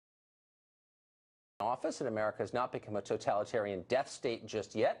office, and America has not become a totalitarian death state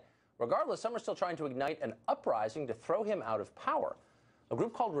just yet. Regardless, some are still trying to ignite an uprising to throw him out of power. A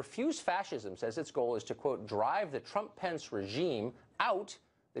group called Refuse Fascism says its goal is to, quote, drive the Trump-Pence regime out.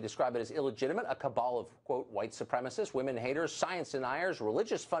 They describe it as illegitimate, a cabal of, quote, white supremacists, women haters, science deniers,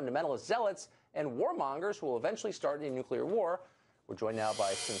 religious fundamentalist zealots, and warmongers who will eventually start a nuclear war. We're joined now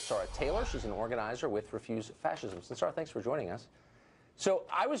by Sunsara Taylor. She's an organizer with Refuse Fascism. Sunsara, thanks for joining us. So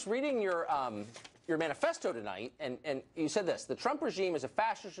I was reading your manifesto tonight, and you said this: the Trump regime is a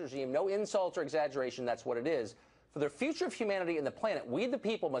fascist regime, no insults or exaggeration, that's what it is. For the future of humanity and the planet, we the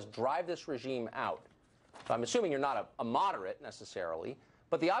people must drive this regime out. So I'm assuming you're not a moderate necessarily,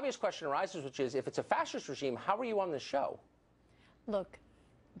 but the obvious question arises, which is, if it's a fascist regime, how are you on this show? Look,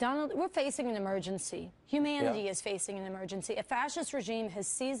 Donald, we're facing an emergency. Humanity is facing an emergency. A fascist regime has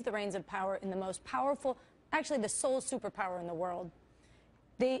seized the reins of power in the most powerful, actually the sole superpower in the world.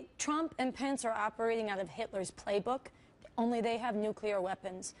 Trump and Pence are operating out of Hitler's playbook, only they have nuclear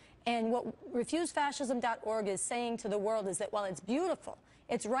weapons. And what refusefascism.org is saying to the world is that while it's beautiful,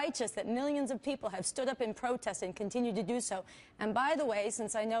 it's righteous that millions of people have stood up in protest and continue to do so. And by the way,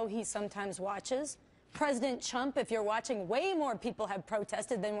 since I know he sometimes watches, President Trump, if you're watching, way more people have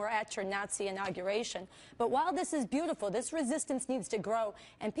protested than were at your Nazi inauguration. But while this is beautiful, this resistance needs to grow,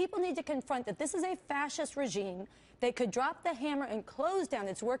 and people need to confront that this is a fascist regime that could drop the hammer and close down.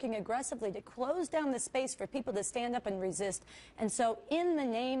 It's working aggressively to close down the space for people to stand up and resist. And so in the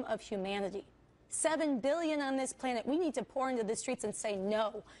name of humanity, 7 billion on this planet, we need to pour into the streets and say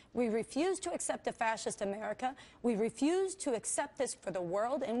no. We refuse to accept a fascist America. We refuse to accept this for the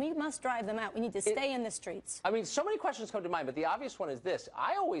world, and we must drive them out. We need to stay in the streets. I mean, so many questions come to mind, but the obvious one is this.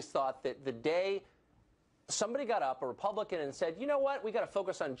 I always thought that the day somebody got up, a Republican, and said, you know what, we got to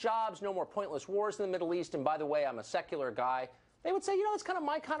focus on jobs, no more pointless wars in the Middle East, and by the way, I'm a secular guy, they would say, you know, it's kind of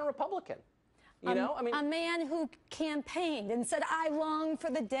my kind of Republican. You know, I mean, a man who campaigned and said, I long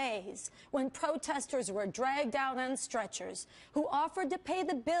for the days when protesters were dragged out on stretchers, who offered to pay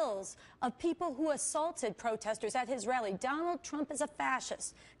the bills of people who assaulted protesters at his rally. Donald Trump is a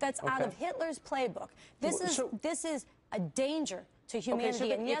fascist. That's out of Hitler's playbook. This is a danger to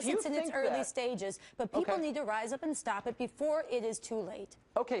humanity. And yes, it's in its early stages, but people need to rise up and stop it before it is too late.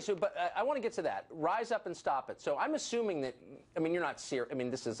 Okay, so, but I want to get to that. Rise up and stop it. So I'm assuming that, I mean, you're not serious. I mean,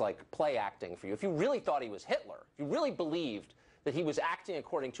 this is like play acting for you. If you really thought he was Hitler, if you really believed that he was acting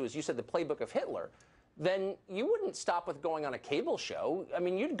according to, as you said, the playbook of Hitler, then you wouldn't stop with going on a cable show. I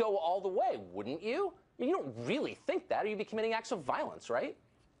mean, you'd go all the way, wouldn't you? I mean, you don't really think that, or you'd be committing acts of violence, right?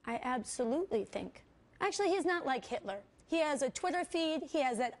 I absolutely think. Actually, he's not like Hitler. He has a Twitter feed, he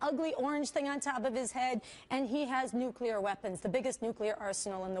has that ugly orange thing on top of his head, and he has nuclear weapons, the biggest nuclear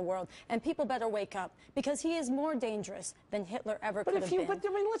arsenal in the world. And people better wake up, because he is more dangerous than Hitler ever could have been. But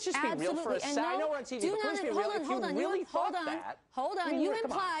I mean, let's just be real for a second. I know we're on TV, but please be real. If you really thought that... Hold on,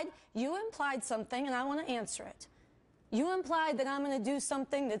 you implied something, and I want to answer it. You implied that I'm going to do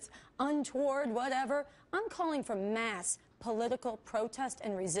something that's untoward, whatever. I'm calling for mass political protest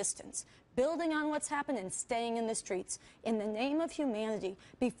and resistance, building on what's happened and staying in the streets in the name of humanity.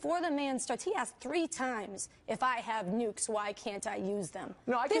 Before the man starts, he asked 3 times, if I have nukes, why can't I use them?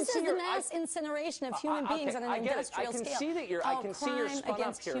 No, I this is the mass incineration of human beings on an industrial scale. I can see that you're, I can see you're spun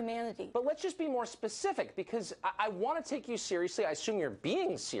against up here. Humanity. But let's just be more specific, because I want to take you seriously. I assume you're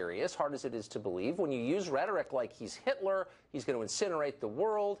being serious, hard as it is to believe, when you use rhetoric like he's Hitler, he's going to incinerate the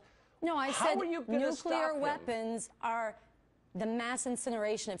world. No, I said nuclear weapons are the mass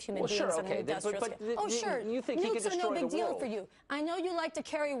incineration of human beings on an industrial scale. Oh, sure. You think he could destroy the world? Nukes are no big deal for you. I know you like to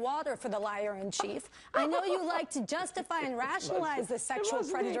carry water for the liar-in-chief. I know you like to justify and rationalize the sexual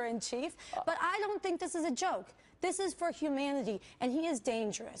predator-in-chief. But I don't think this is a joke. This is for humanity, and he is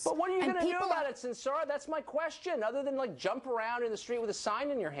dangerous. But what are you going to do about it, Sunsara? That's my question. Other than, like, jump around in the street with a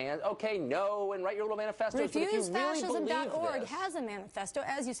sign in your hand, okay, no, and write your little manifestos. Refusefascism.org has a manifesto,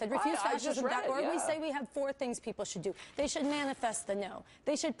 as you said. Refusefascism.org, we say we have 4 things people should do. They should manifest the no.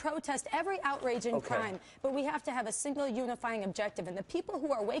 They should protest every outrage and crime. But we have to have a single unifying objective. And the people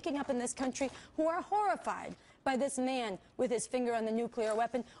who are waking up in this country, who are horrified by this man with his finger on the nuclear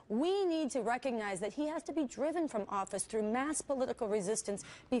weapon, we need to recognize that he has to be driven from office through mass political resistance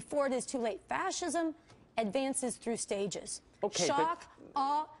before it is too late. Fascism advances through stages. Shock,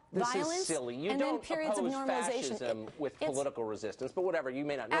 awe, violence, and then periods of normalization. Fascism with political resistance, but whatever, you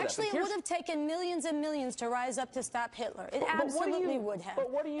may not know actually, that. It would have taken millions and millions to rise up to stop Hitler. It absolutely would have.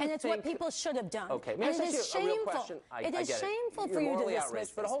 But what do you and it's what people should have done. Okay, and it is shameful. It is shameful for you to dismiss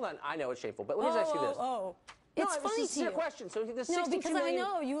this. But hold on, I know it's shameful, but let me just ask you this. It's funny to you. Your question. So this no, because I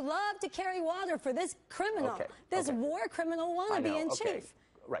know you love to carry water for this criminal, this war criminal wannabe in chief.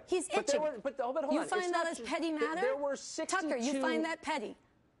 Right. He's itching. But hold on. You find that as petty matter? There were 62... Tucker, you find that petty?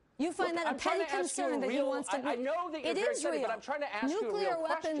 You find that a petty concern that he wants to... I know that you're very petty, but I'm trying to ask you a real Nuclear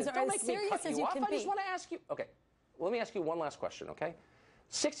question. weapons are Don't as make me serious cut as you you off. can I just be. want to ask you... Okay. Let me ask you one last question, okay?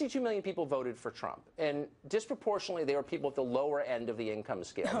 62 million people voted for Trump, and disproportionately, they were people at the lower end of the income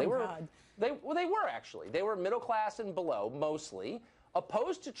scale. Oh, they were, God. they were actually. They were middle class and below, mostly.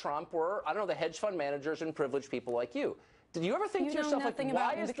 Opposed to Trump were, I don't know, the hedge fund managers and privileged people like you. Did you ever think to yourself, like,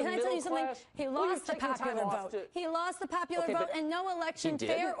 why is the Can I tell you something? class... He lost the popular vote. He lost the popular vote, and no election,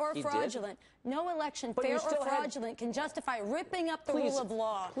 fair or fraudulent, no election, fair or fraudulent, can justify ripping up the rule of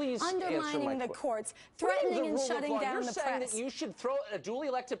law, undermining the courts, threatening and shutting down the press. You're saying that you should throw a duly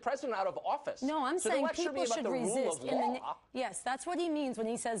elected president out of office. No, I'm saying people should resist. Law. Yes, that's what he means when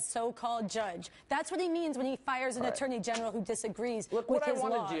he says so-called judge. That's what he means when he fires an attorney general who disagrees with his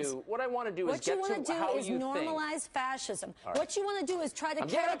laws. What I want to do is get to how you think. What you want to do is normalize fascism. Right. What you want to do is try to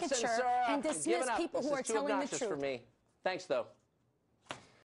caricature and dismiss people who are telling the truth. For me. Thanks, though.